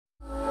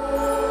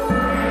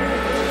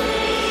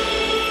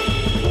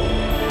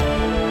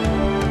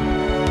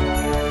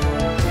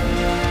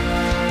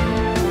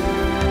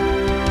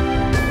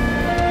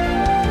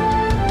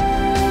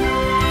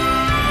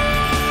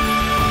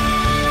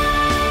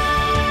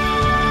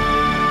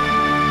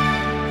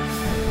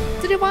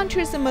City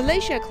volunteers in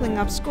Malaysia clean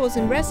up schools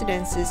and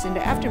residences in the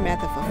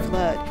aftermath of a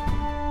flood.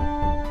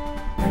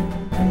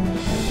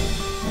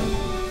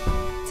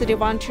 City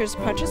volunteers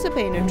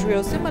participate in a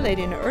drill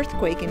simulating an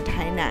earthquake in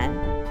Tainan.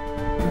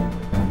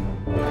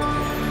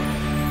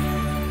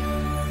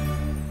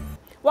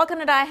 Welcome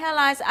to DaAi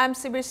Headlines. I'm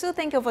Siri Su.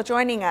 Thank you for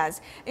joining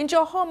us. In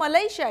Johor,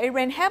 Malaysia, it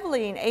rained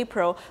heavily in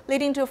April,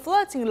 leading to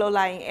floods in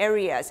low-lying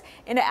areas.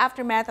 In the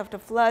aftermath of the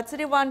flood,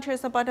 city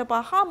volunteers in Batu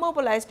Pahat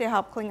mobilized to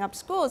help clean up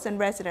schools and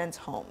residents'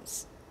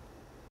 homes.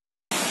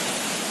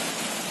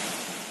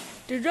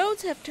 The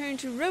roads have turned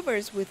to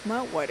rivers with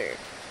mudwater.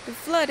 The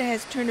flood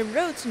has turned the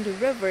roads into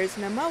rivers,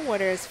 and the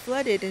mudwater has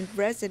flooded in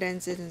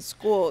residences and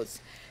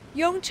schools.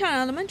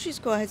 Yongchang Elementary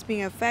School has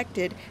been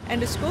affected,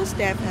 and the school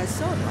staff has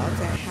sought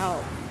outside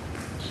help.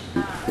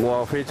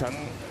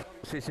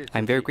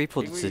 I'm very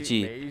grateful to Tzu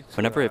Chi.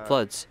 Whenever it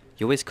floods,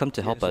 you always come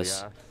to help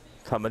us.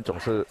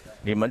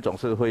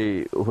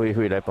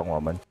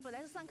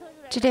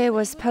 Today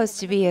was supposed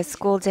to be a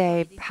school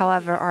day.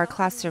 However, our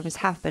classrooms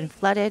have been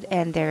flooded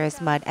and there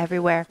is mud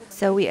everywhere.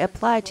 So we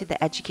applied to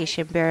the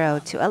Education Bureau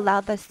to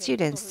allow the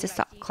students to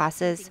stop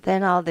classes.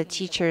 Then all the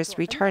teachers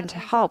returned to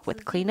help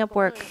with cleanup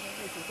work.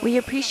 We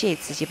appreciate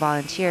Tzu Chi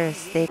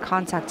volunteers. They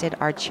contacted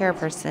our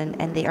chairperson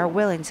and they are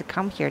willing to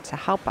come here to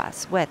help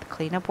us with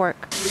cleanup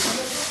work.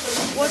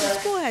 While the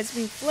school has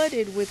been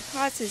flooded with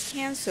classes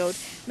cancelled,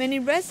 many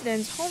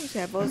residents' homes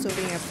have also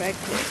been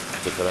affected.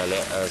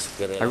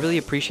 I really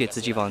appreciate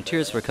Tzu Chi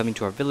volunteers for coming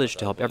to our village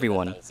to help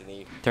everyone.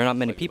 There are not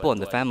many people in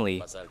the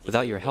family.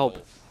 Without your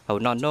help, I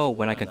would not know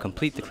when I can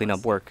complete the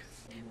cleanup work.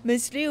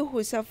 Ms. Liu,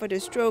 who suffered a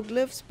stroke,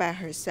 lives by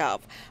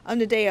herself. On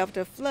the day of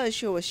the flood,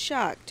 she was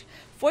shocked.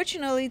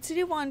 Fortunately,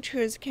 city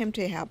volunteers came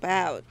to help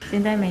out.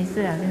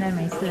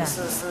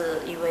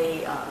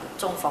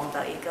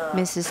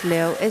 Mrs.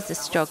 Liu is a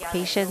stroke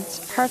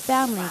patient. Her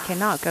family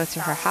cannot go to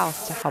her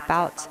house to help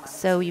out,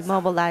 so we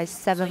mobilized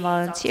 7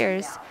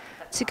 volunteers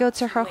to go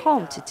to her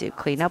home to do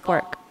cleanup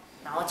work.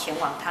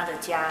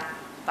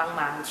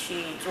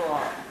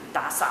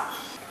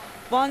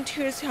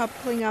 Volunteers help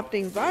clean up the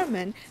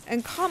environment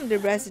and calm the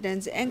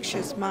residents'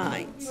 anxious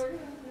minds.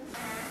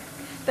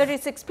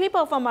 36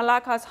 people from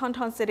Malacca's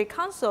Hometown City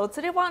Council,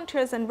 city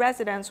volunteers and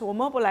residents were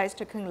mobilized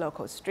to clean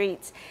local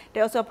streets.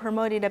 They also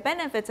promoted the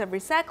benefits of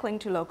recycling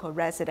to local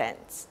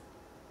residents.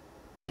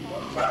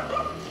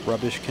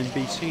 Rubbish can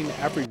be seen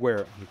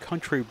everywhere on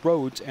country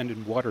roads and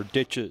in water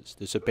ditches.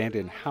 This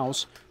abandoned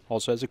house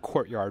also has a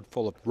courtyard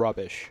full of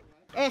rubbish.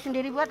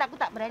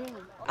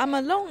 I'm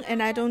alone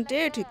and I don't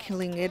dare to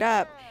clean it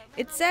up.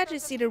 It's sad to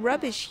see the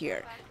rubbish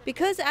here.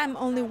 Because I'm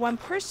only one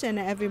person,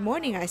 every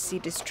morning I see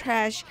this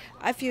trash.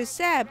 I feel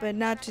sad, but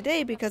not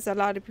today because a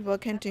lot of people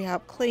came to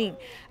help clean.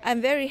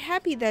 I'm very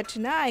happy that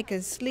tonight I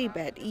can sleep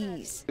at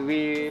ease.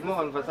 We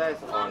more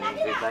emphasize on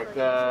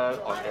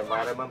recycle, on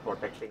environment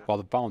protecting. While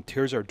the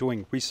volunteers are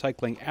doing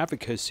recycling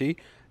advocacy,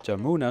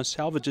 Jamuna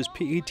salvages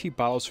PET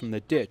bottles from the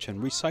ditch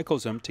and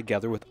recycles them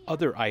together with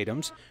other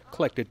items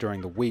collected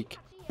during the week.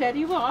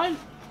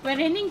 When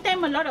raining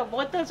time, a lot of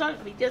bottles,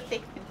 we just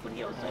take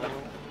simply also.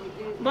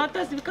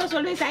 Bottles, because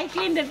always I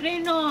clean the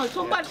drain, no,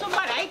 so much,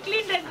 I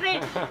clean the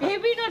drain.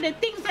 Heavy, no, the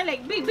things are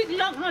like big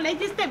log, no, like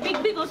this,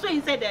 big also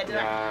inside that.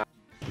 Yeah.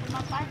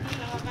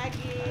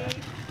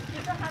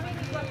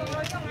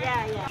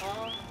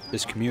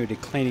 This community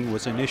cleaning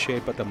was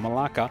initiated by the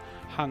Malacca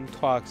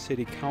Tuah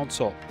City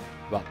Council.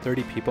 About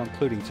 30 people,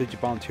 including Tzu Chi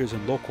volunteers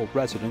and local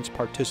residents,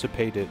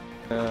 participated.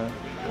 The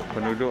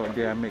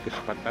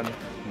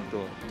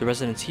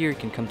residents here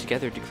can come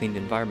together to clean the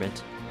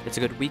environment. It's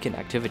a good weekend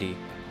activity.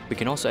 We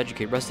can also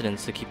educate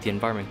residents to keep the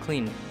environment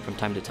clean from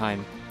time to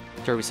time.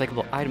 There are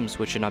recyclable items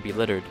which should not be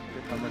littered.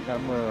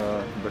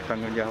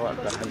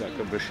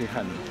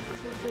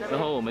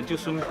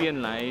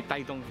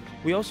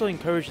 We also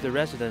encourage the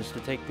residents to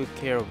take good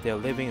care of their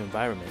living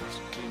environments.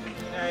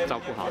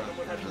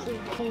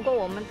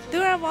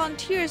 Through our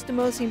volunteers, the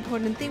most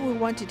important thing we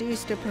want to do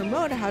is to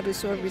promote how to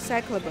sort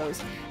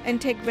recyclables and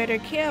take better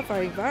care of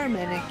our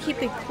environment and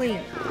keep it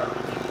clean.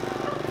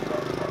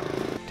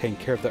 Taking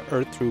care of the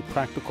earth through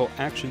practical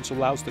actions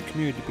allows the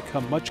community to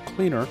become much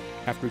cleaner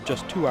after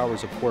just 2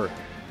 hours of work.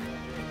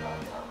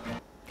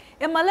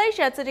 In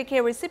Malaysia, Tzu Chi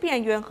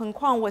recipient Yuen Heng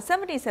Kwong was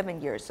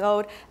 77 years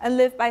old and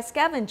lived by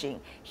scavenging.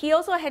 He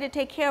also had to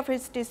take care of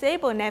his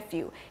disabled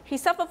nephew. He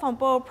suffered from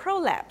bowel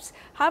prolapse.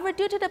 However,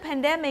 due to the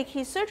pandemic,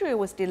 his surgery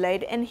was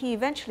delayed and he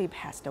eventually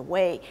passed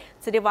away.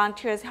 City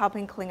volunteers helped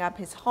him clean up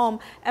his home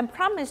and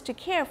promised to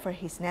care for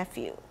his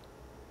nephew.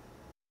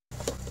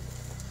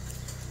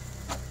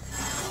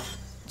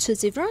 Tzu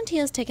Chi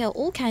volunteers take out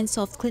all kinds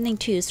of cleaning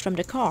tools from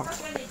the car.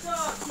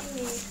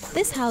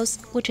 This house,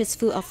 which is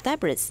full of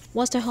debris,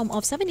 was the home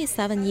of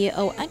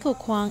 77-year-old Uncle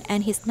Kwong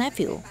and his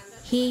nephew.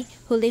 He,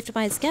 who lived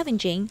by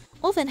scavenging,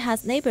 often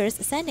has neighbors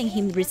sending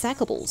him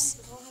recyclables.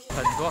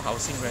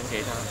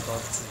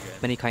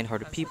 Many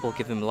kind-hearted people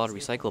give him a lot of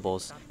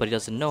recyclables, but he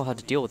doesn't know how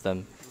to deal with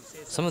them.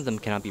 Some of them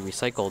cannot be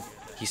recycled.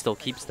 He still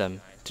keeps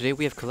them. Today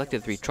we have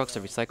collected 3 trucks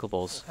of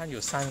recyclables.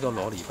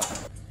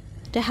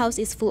 The house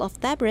is full of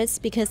debris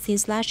because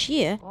since last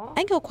year,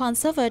 Uncle Kwong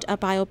suffered a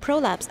bowel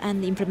prolapse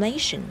and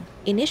inflammation.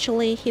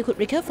 Initially, he could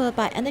recover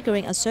by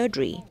undergoing a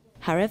surgery.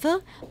 However,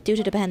 due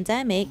to the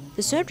pandemic,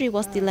 the surgery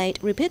was delayed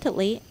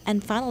repeatedly,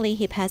 and finally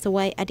he passed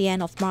away at the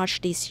end of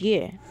March this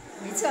year.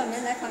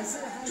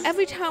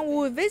 Every time we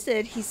would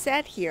visit, he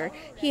sat here.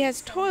 He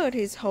has toiled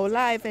his whole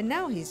life, and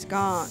now he's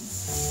gone.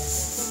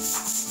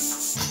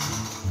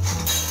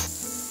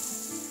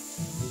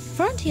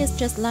 Volunteers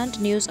just learned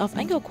news of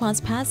Uncle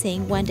Kwong's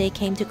passing when they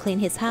came to clean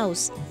his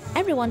house.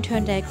 Everyone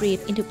turned their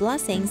grief into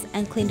blessings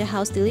and cleaned the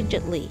house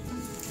diligently.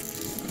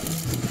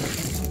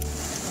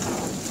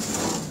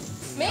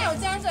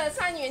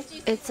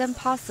 It's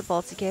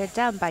impossible to get it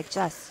done by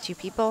just 2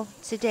 people.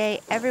 Today,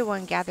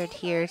 everyone gathered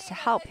here to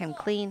help him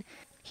clean.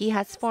 He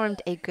has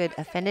formed a good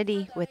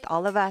affinity with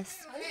all of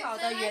us.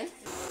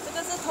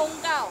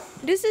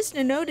 This is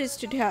the notice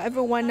to tell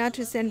everyone not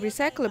to send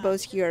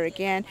recyclables here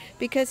again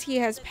because he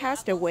has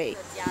passed away.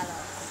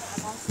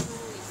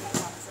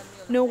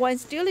 No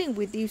one's dealing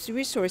with these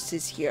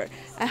resources here.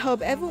 I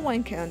hope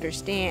everyone can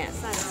understand.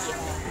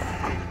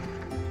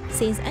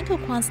 Since Uncle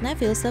Kwong's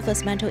nephew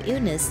suffers mental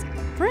illness,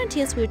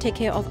 volunteers will take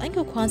care of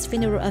Uncle Kwong's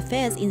funeral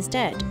affairs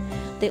instead.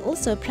 They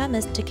also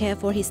promised to care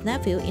for his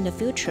nephew in the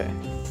future.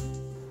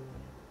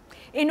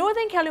 In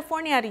Northern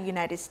California, the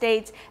United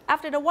States,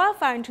 after the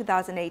wildfire in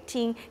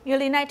 2018,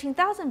 nearly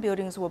 19,000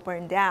 buildings were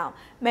burned down.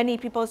 Many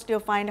people still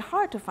find it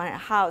hard to find a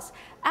house.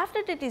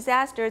 After the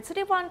disaster,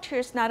 city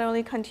volunteers not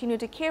only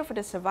continued to care for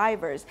the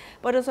survivors,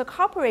 but also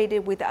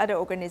cooperated with other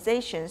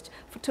organizations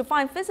to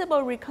find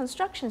feasible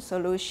reconstruction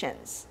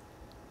solutions.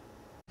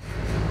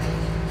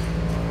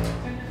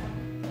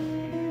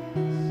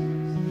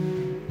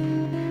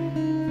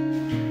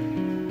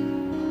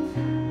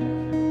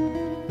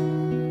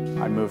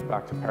 I moved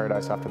back to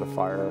Paradise after the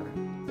fire.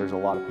 There's a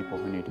lot of people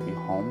who need to be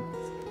home.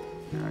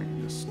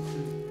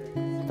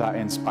 That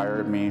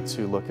inspired me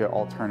to look at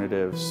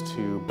alternatives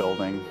to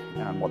building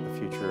and what the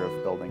future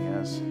of building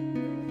is.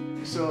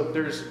 So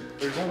there's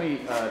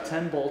only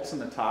 10 bolts in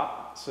the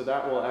top, so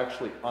that will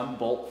actually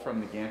unbolt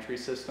from the gantry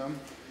system.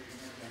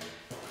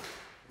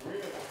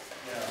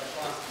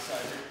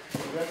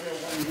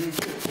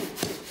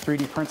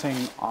 3D printing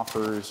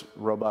offers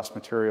robust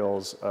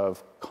materials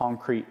of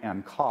concrete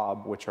and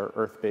cob, which are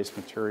earth-based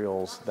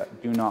materials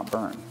that do not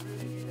burn.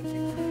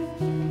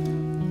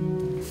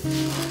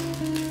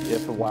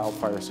 If a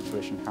wildfire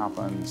situation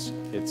happens,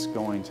 it's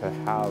going to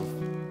have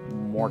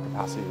more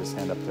capacity to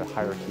stand up to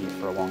higher heat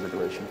for a longer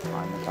duration of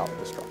time without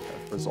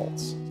destructive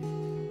results.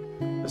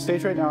 The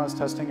stage right now is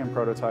testing and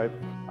prototype.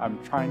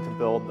 I'm trying to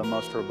build the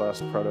most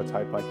robust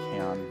prototype I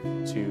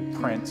can to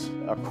print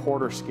a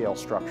quarter-scale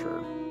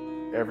structure.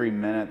 Every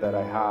minute that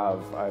I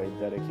have, I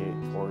dedicate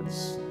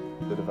towards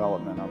the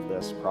development of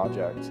this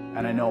project.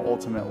 And I know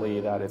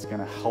ultimately that it's going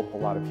to help a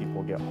lot of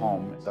people get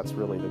home. That's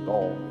really the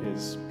goal,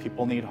 is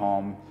people need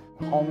home.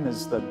 Home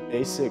is the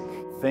basic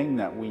thing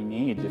that we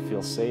need to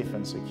feel safe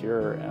and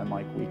secure and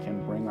like we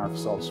can bring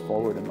ourselves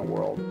forward in the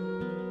world.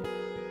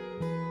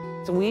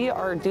 So we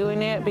are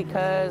doing it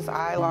because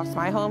I lost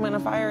my home in a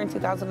fire in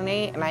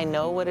 2008 and I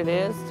know what it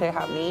is to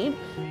have need.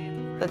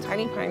 The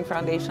Tiny Pine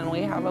Foundation,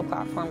 we have a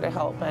platform to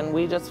help, and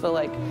we just feel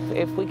like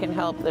if we can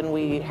help, then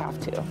we have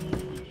to.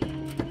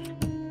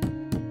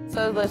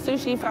 So the Tzu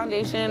Chi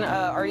Foundation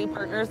already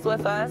partners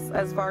with us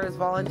as far as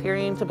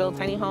volunteering to build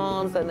tiny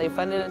homes, and they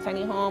funded a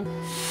tiny home.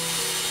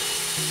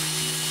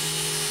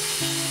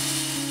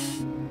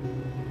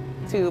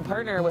 To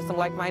partner with some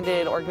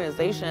like-minded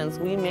organizations,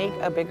 we make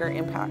a bigger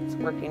impact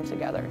working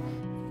together.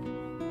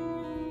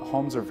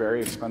 Homes are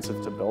very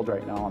expensive to build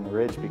right now on the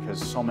ridge because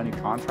so many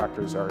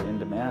contractors are in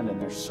demand and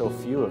there's so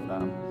few of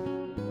them.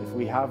 If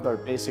we have our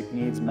basic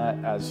needs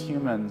met as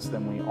humans,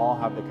 then we all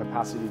have the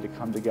capacity to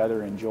come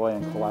together in joy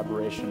and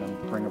collaboration and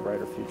bring a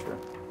brighter future.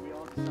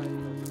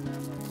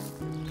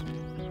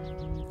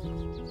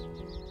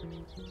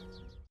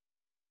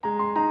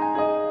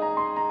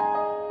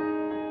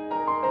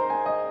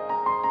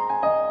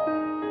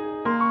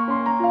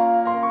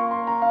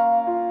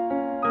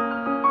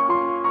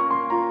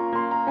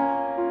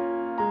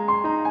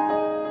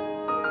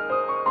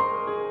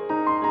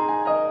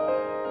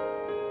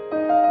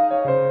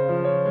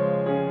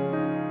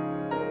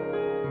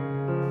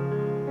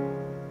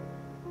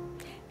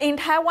 In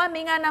Taiwan,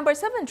 Ming'an No.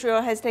 7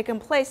 drill has taken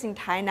place in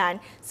Tainan,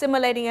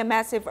 simulating a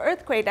massive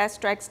earthquake that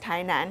strikes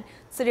Tainan.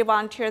 City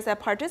volunteers have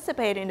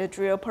participated in the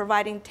drill,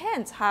 providing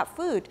tents, hot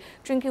food,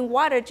 drinking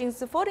water,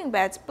 jeans, folding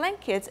beds,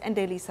 blankets, and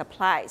daily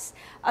supplies.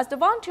 As the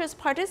volunteers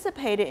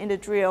participated in the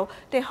drill,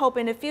 they hope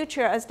in the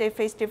future, as they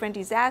face different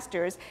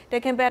disasters, they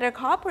can better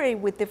cooperate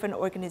with different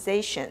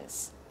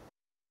organizations.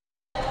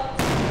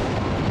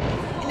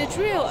 In the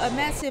drill, a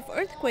massive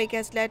earthquake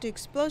has led to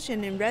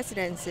explosion in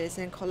residences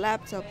and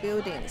collapse of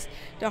buildings.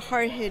 The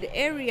hard-hit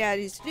area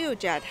is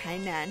Liujia,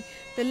 Tainan.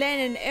 The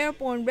land and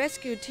airborne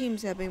rescue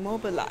teams have been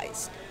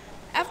mobilized.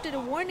 After the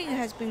warning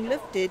has been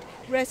lifted,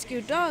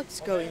 rescue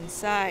dogs go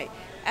inside.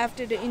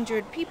 After the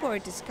injured people are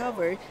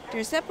discovered,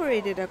 they're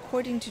separated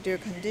according to their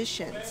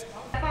conditions.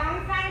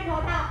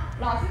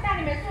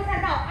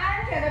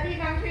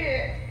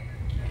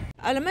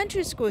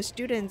 Elementary school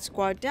students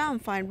squat down,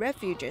 find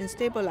refuge, and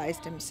stabilize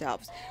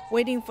themselves,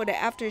 waiting for the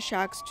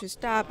aftershocks to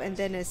stop and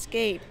then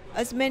escape.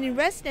 As many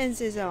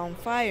residences are on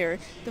fire,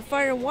 the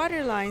fire and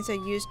water lines are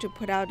used to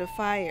put out the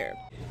fire.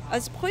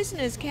 As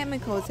poisonous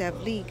chemicals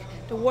have leaked,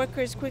 the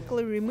workers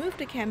quickly remove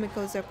the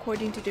chemicals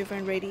according to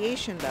different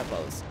radiation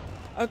levels.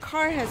 A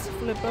car has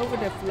flipped over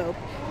the slope,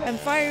 and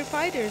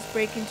firefighters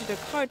break into the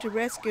car to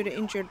rescue the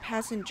injured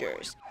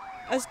passengers.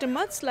 As the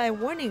mudslide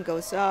warning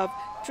goes off,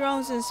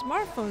 drones and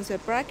smartphones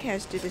have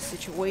broadcasted the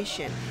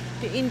situation.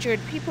 The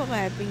injured people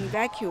have been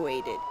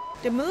evacuated.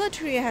 The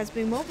military has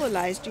been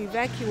mobilized to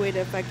evacuate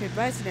affected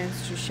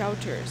residents to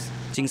shelters.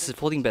 Jingsi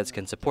folding beds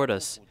can support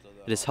us.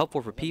 It is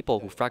helpful for people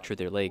who fracture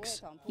their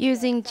legs.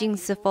 Using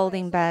Jingsi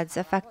folding beds,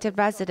 affected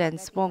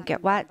residents won't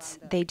get wet.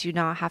 They do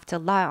not have to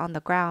lie on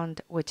the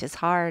ground, which is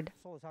hard.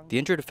 The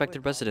injured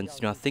affected residents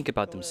do not think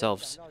about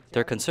themselves.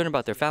 They're concerned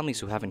about their families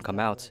who haven't come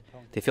out.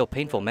 They feel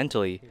painful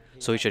mentally,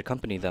 so we should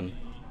accompany them.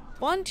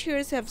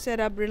 Volunteers have set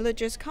up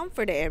religious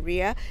comfort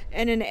area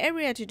and an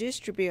area to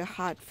distribute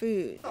hot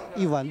food.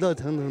 A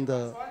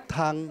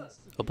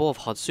bowl of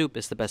hot soup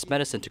is the best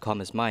medicine to calm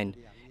his mind.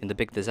 In the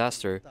big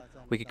disaster,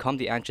 we could calm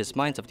the anxious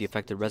minds of the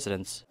affected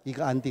residents. The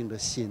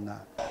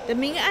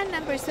Ming'an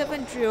No.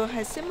 7 drill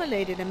has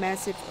simulated a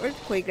massive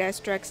earthquake that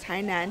struck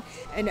Tainan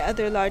and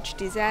other large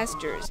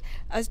disasters.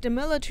 As the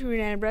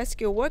military and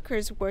rescue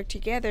workers work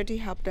together to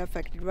help the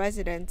affected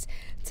residents,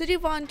 city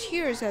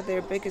volunteers are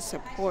their biggest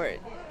support.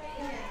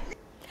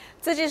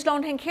 Tzu Chi's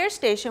long-term care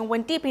station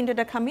went deep into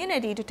the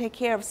community to take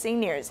care of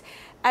seniors.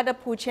 At the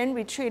Puchen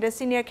retreat, a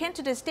senior came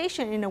to the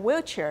station in a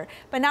wheelchair,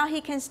 but now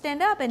he can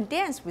stand up and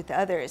dance with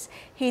others.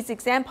 His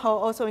example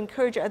also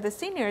encouraged other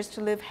seniors to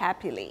live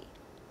happily.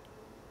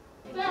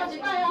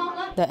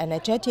 The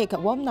energetic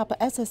warm-up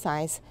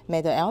exercise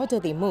made the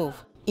elderly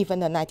move.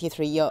 Even the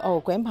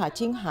 93-year-old Grandpa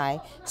Jing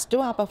Hai stood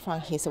up from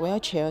his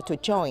wheelchair to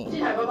join.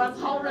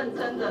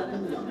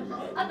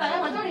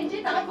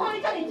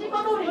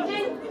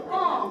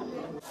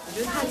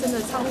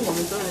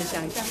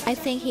 I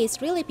think he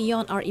is really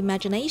beyond our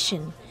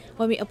imagination.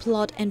 When we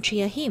applaud and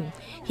cheer him,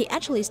 he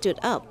actually stood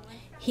up.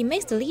 He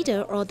makes the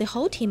leader or the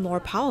whole team more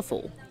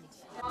powerful.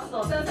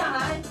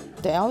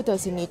 The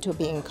elders need to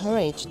be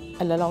encouraged.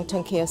 At the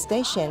long-term care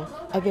station,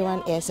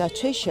 everyone is a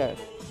treasure.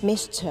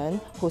 Miss Chen,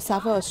 who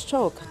suffered a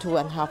stroke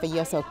 2.5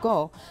 years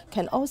ago,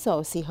 can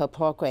also see her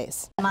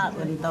progress. I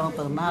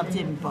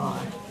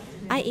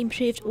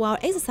improved while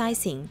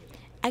exercising.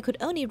 I could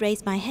only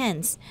raise my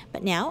hands,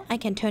 but now I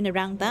can turn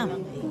around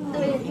them.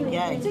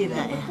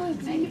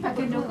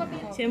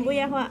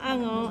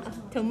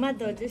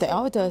 The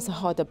elders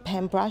hold the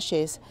pen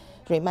brushes,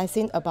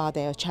 reminiscing about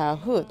their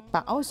childhood,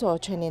 but also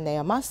training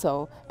their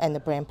muscle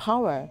and brain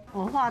power.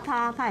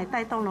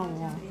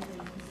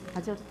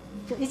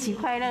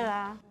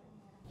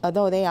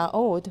 Although they are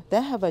old,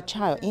 they have a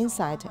child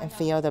inside and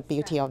feel the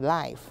beauty of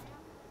life.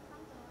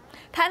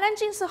 Tainan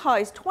Jingsi Hall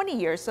is 20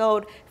 years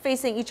old.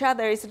 Facing each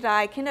other is the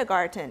DaAi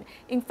Kindergarten.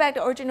 In fact,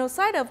 the original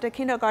site of the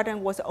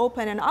kindergarten was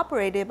opened and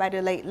operated by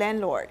the late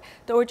landlord.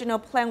 The original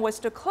plan was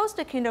to close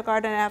the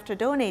kindergarten after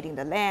donating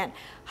the land.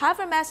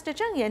 However, Master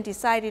Zheng Yan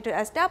decided to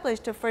establish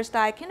the first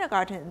DaAi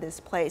Kindergarten in this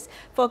place,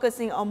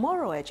 focusing on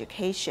moral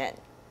education.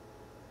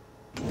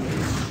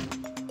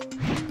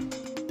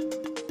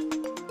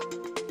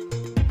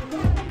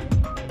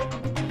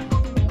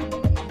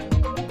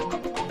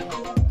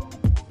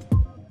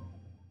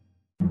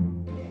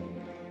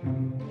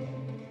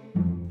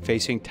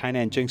 Facing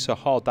Tainan Jingsi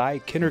Hall, DaAi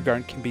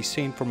Kindergarten can be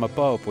seen from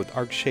above with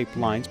arc-shaped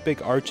lines, big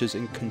arches,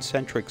 and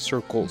concentric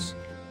circles.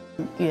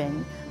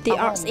 The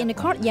arcs in the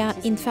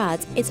courtyard, in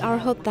fact, it's our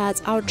hope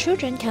that our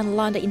children can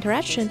learn the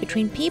interaction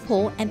between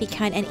people and be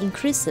kind and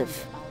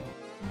inclusive.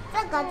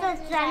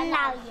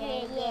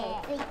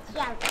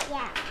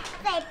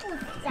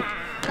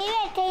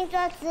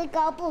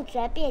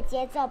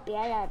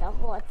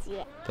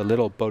 The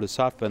little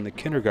bodhisattva in the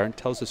kindergarten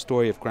tells the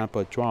story of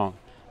Grandpa Zhuang.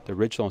 The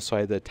original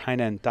site of the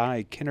Tainan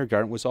DaAi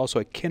Kindergarten was also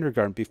a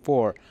kindergarten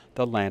before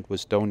the land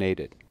was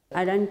donated.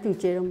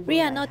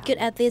 We are not good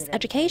at this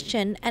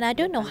education, and I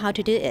don't know how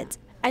to do it.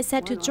 I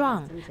said to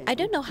Zhuang, I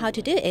don't know how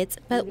to do it,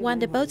 but when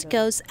the boat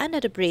goes under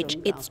the bridge,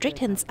 it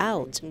straightens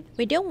out.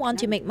 We don't want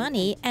to make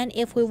money, and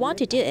if we want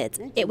to do it,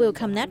 it will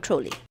come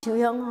naturally.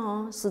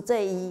 Although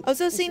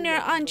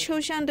senior Aunt Cho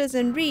Xiang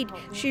doesn't read,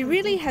 she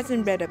really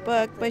hasn't read a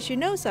book, but she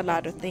knows a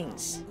lot of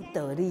things.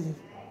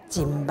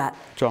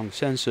 Zhuang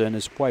Sensi and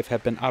his wife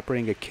have been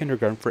operating a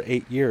kindergarten for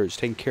 8 years,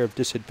 taking care of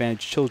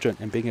disadvantaged children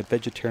and being a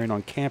vegetarian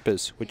on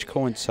campus, which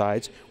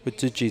coincides with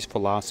Tzu Chi's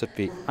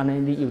philosophy.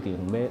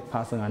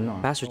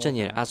 Master Zheng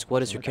Yan asked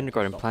what is your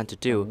kindergarten plan to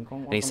do,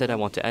 and he said I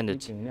want to end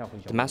it.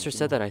 The master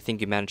said that I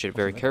think you manage it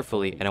very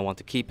carefully and I want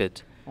to keep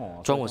it.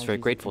 Zhuang was very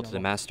grateful to the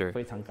master.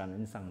 Grandpa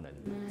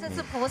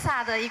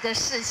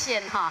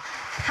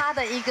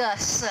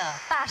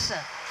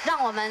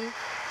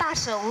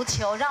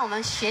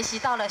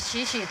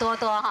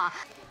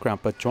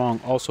Zhuang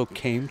also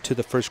came to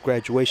the first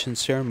graduation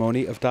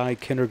ceremony of DaAi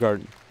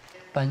Kindergarten.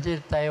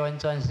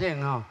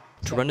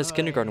 to run this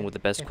kindergarten with the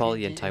best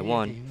quality in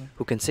Taiwan,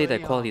 who can say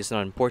that quality is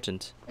not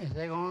important.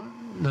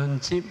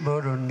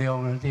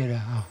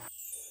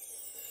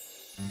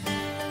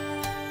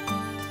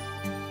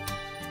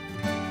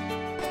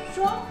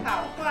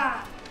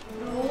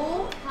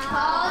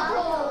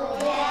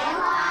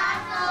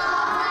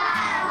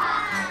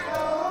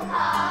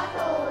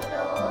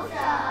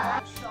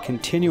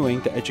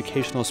 Continuing the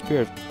educational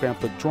spirit of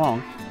Grandpa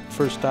Zhuang,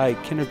 first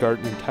DaAi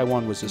kindergarten in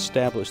Taiwan was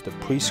established. The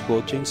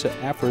preschool Jingse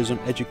aphorism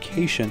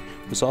education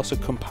was also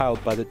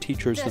compiled by the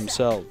teachers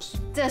themselves.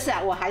 In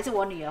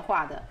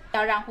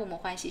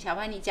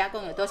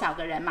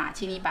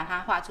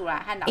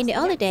the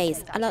early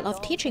days, a lot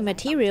of teaching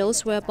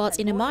materials were bought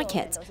in the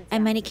market,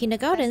 and many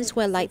kindergartens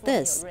were like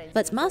this.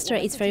 But Master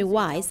is very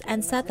wise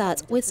and said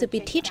that we should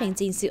be teaching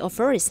Jingse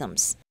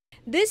aphorisms.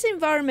 This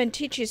environment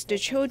teaches the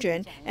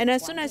children, and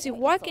as soon as you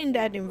walk in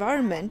that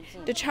environment,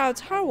 the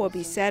child's heart will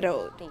be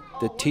settled.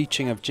 The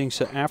teaching of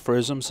Jingse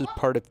aphorisms is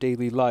part of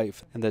daily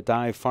life, and the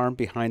DaAi farm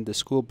behind the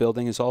school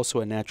building is also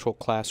a natural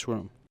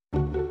classroom.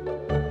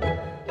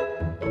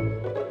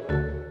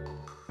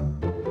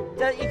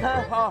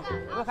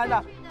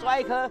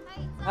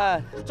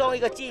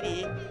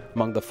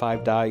 Among the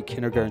 5 DaAi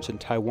kindergartens in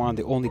Taiwan,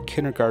 the only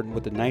kindergarten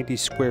with a 90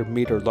 square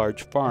meter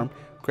large farm,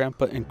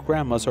 Grandpa and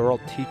Grandmas are all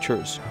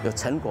teachers.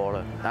 There's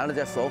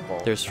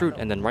fruit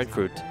and then ripe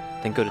fruit.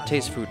 Then go to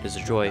taste fruit is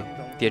a joy.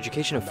 The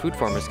education of food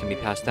farmers can be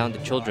passed down to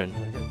children.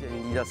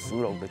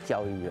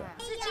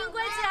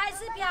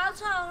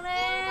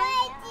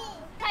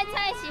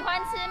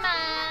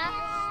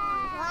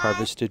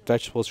 Harvested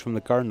vegetables from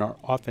the garden are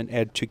often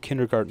added to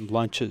kindergarten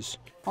lunches.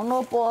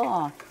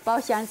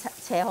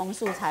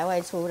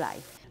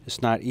 It's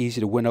not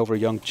easy to win over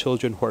young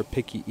children who are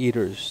picky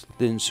eaters.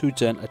 Lin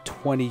Suzhen, a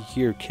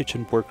 20-year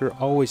kitchen worker,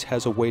 always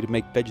has a way to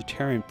make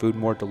vegetarian food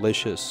more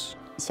delicious.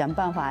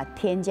 I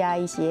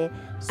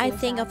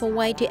think of a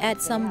way to add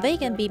some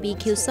vegan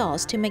BBQ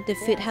sauce to make the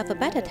food have a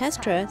better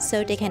texture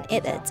so they can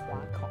eat it.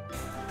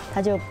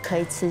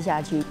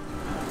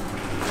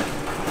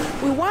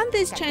 We want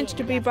this change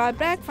to be brought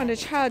back from the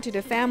child to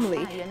the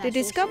family. They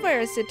discover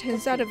as it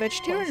turns out, the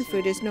vegetarian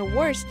food is no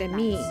worse than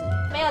meat.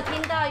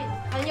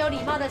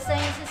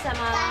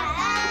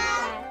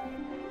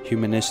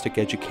 Humanistic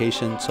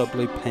education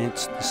subtly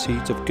plants the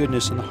seeds of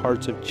goodness in the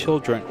hearts of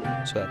children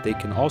so that they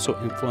can also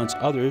influence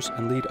others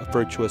and lead a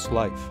virtuous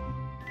life.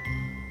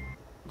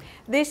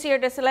 This year,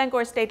 the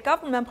Selangor state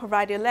government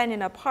provided land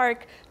in a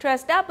park to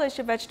establish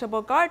a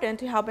vegetable garden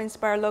to help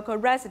inspire local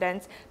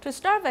residents to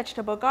start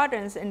vegetable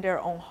gardens in their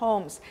own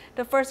homes.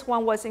 The first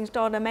one was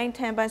installed and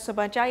maintained by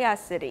Subanjaya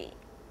City.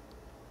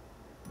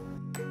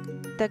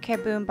 The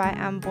Kebun by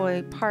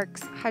Amboy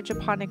Park's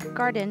hydroponic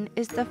garden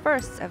is the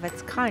first of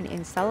its kind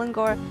in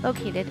Selangor,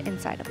 located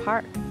inside a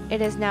park.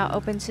 It is now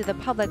open to the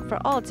public for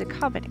all to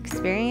come and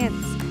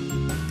experience.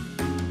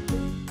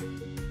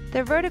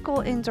 The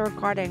vertical indoor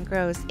garden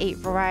grows 8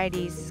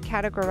 varieties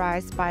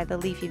categorized by the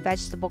leafy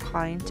vegetable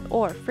kind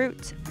or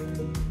fruit.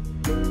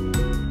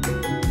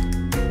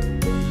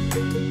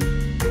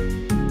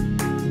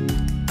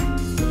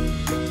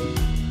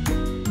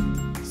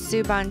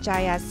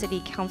 Subanjaya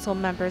City Council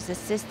member's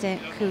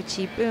assistant,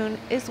 Tzu Chi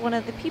is one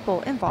of the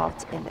people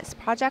involved in this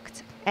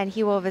project, and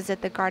he will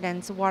visit the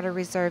garden's water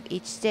reserve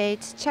each day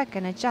to check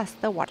and adjust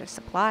the water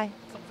supply.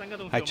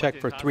 I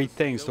check for 3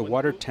 things: the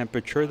water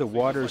temperature, the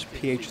water's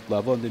pH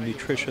level, and the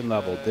nutrition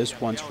level.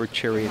 This one's for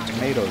cherry and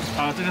tomatoes.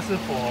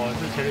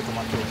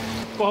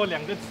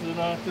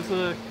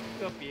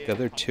 The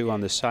other 2 on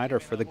the side are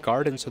for the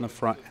gardens in the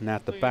front and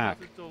at the back.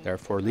 They're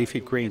for leafy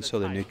greens, so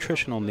the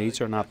nutritional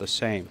needs are not the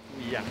same.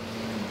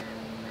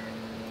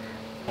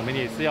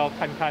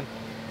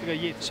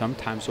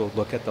 Sometimes we'll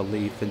look at the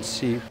leaf and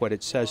see what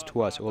it says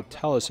to us. It will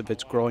tell us if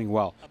it's growing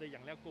well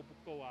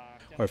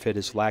or if it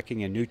is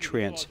lacking in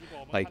nutrients.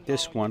 Like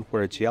this one,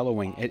 where it's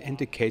yellowing, it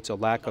indicates a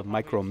lack of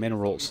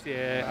microminerals.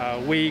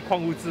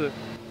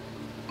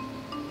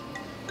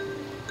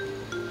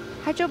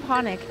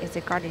 Hydroponic is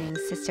a gardening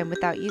system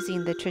without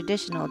using the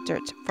traditional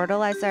dirt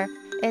fertilizer.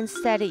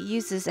 Instead, it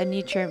uses a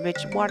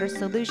nutrient-rich water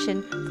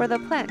solution for the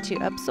plant to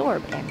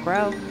absorb and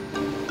grow.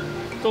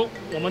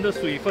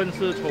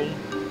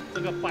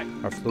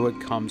 Our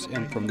fluid comes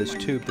in from this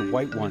tube, the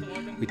white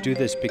one. We do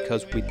this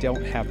because we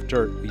don't have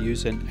dirt. We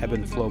use an ebb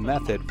and flow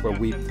method where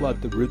we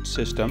flood the root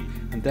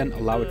system and then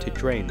allow it to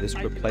drain. This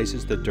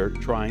replaces the dirt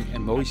drying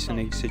and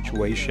moistening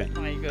situation.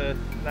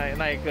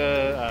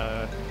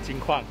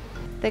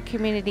 The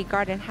community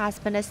garden has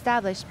been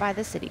established by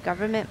the city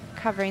government,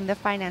 covering the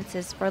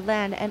finances for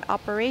land and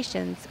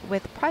operations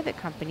with private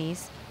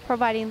companies,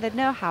 providing the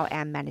know-how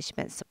and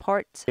management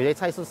support.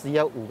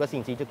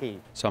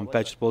 Some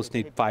vegetables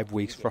need 5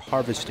 weeks for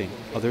harvesting,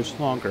 others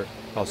longer,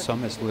 while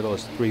some as little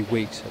as 3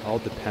 weeks. It all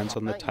depends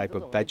on the type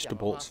of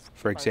vegetables.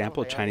 For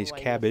example, Chinese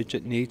cabbage,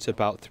 it needs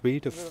about 3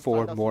 to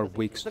 4 more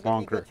weeks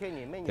longer.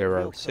 There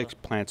are 6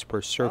 plants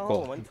per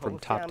circle, and from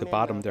top to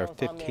bottom there are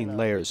 15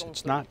 layers.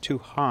 It's not too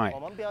high,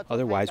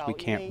 otherwise we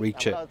can't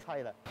reach it.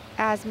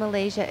 As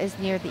Malaysia is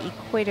near the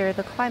equator,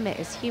 the climate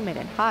is humid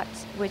and hot,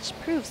 which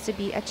proves to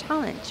be a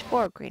challenge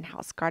for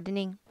greenhouse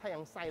gardening.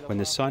 When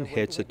the sun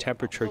hits, the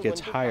temperature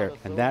gets higher,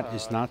 and that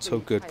is not so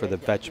good for the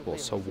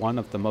vegetables. So one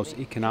of the most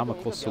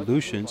economical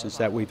solutions is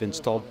that we've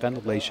installed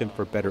ventilation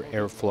for better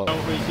airflow.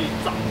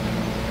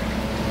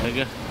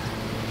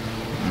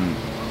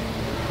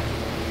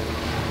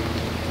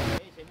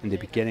 In the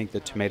beginning, the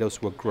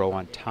tomatoes would grow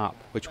on top,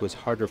 which was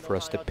harder for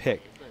us to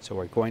pick. So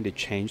we're going to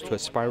change to a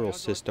spiral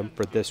system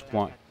for this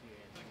one.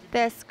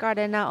 This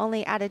garden not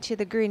only added to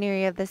the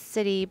greenery of the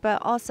city,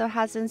 but also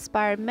has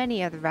inspired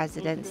many of the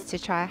residents to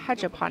try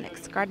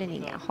hydroponics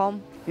gardening at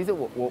home.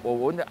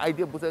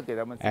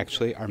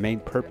 Actually, our main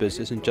purpose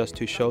isn't just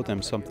to show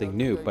them something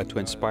new, but to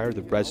inspire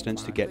the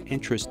residents to get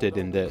interested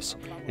in this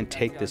and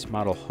take this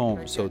model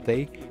home so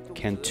they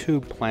can too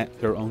plant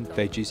their own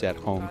veggies at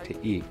home to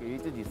eat.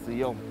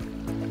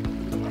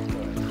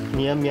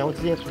 你的苗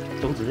直接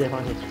种子直接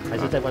放进去，还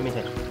是在外面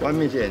先？外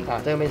面先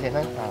啊，在外面先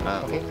看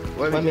啊 ，OK，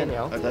 外面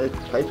苗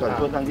才传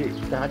播上去。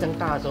等它增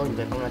大的时候，你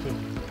再放下去。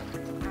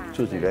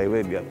吃起来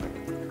会比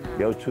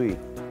较脆。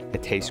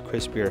It tastes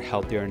crispier,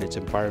 healthier, and it's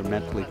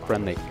environmentally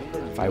friendly.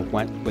 If I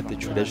went with the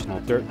traditional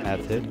dirt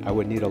method, I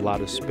would need a lot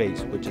of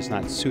space, which is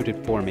not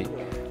suited for me.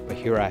 But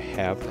here I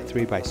have a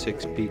 3 by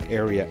 6 feet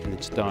area, and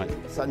it's done.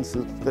 30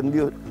跟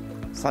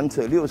6，3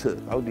尺6尺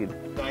搞定。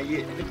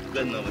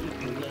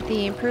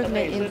 The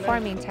improvement in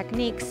farming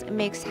techniques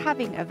makes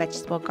having a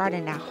vegetable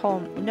garden at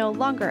home no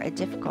longer a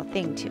difficult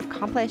thing to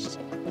accomplish.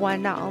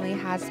 One not only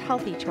has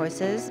healthy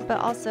choices, but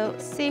also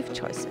safe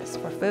choices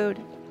for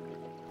food.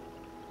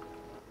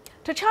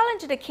 To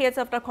challenge the kids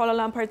of the Kuala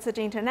Lumpur Tzu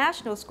Chi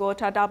International School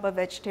to adopt a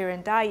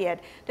vegetarian diet,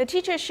 the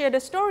teachers shared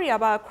a story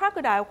about a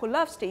crocodile who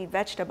loves to eat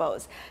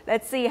vegetables.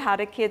 Let's see how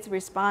the kids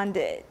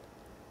responded.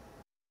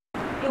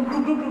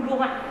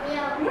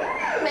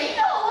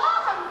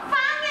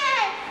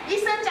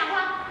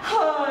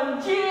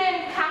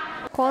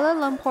 Kuala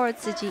Lumpur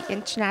Tzu Chi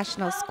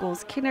International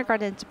School's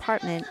kindergarten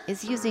department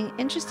is using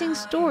interesting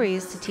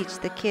stories to teach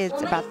the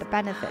kids about the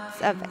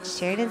benefits of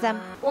vegetarianism.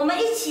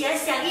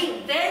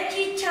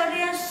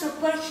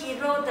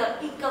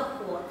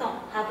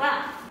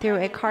 Through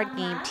a card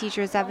game,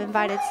 teachers have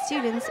invited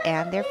students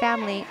and their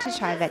family to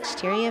try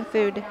vegetarian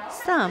food.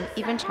 Some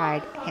even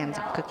tried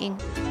hands-on cooking.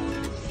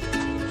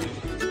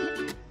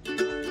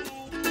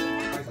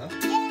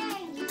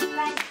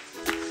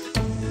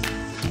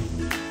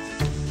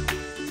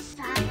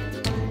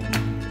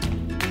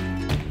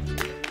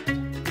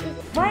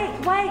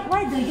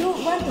 Why do you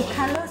want to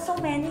color so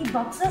many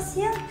boxes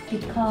here?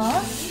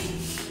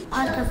 Because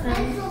all the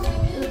friends,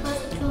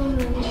 because too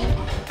many,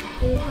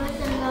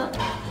 because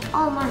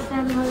all my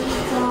family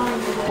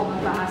joined.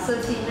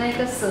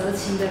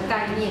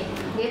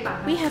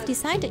 We have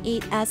designed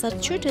it as a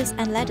truth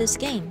and letters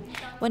game.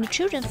 When the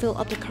children fill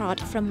up the card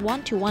from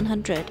 1 to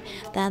 100,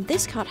 then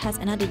this card has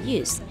another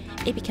use.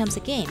 It becomes a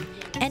game,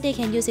 and they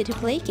can use it to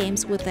play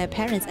games with their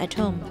parents at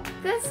home.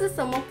 这是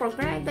什么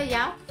program 的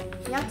呀？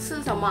你要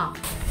吃什么？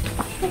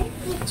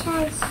一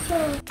餐素。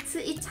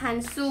吃一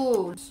餐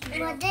素。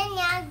我的你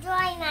要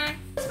join 吗？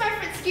 This is my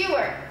fruit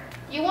skewer.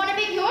 You want to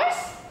make yours?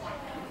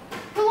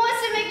 Who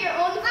wants to make your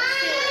own fruit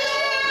skewer?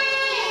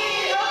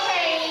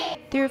 Okay.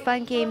 Through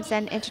fun games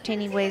and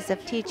entertaining ways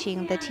of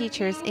teaching, the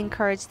teachers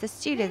encourage the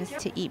students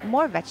to eat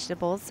more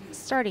vegetables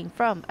starting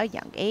from a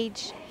young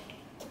age.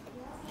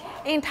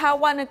 In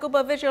Taiwan, a group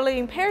of visually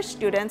impaired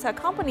students,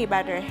 accompanied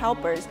by their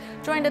helpers,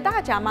 joined the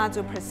Dajia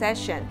Mazu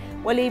procession.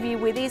 We'll leave you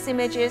with these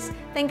images.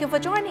 Thank you for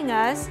joining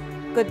us.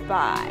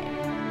 Goodbye.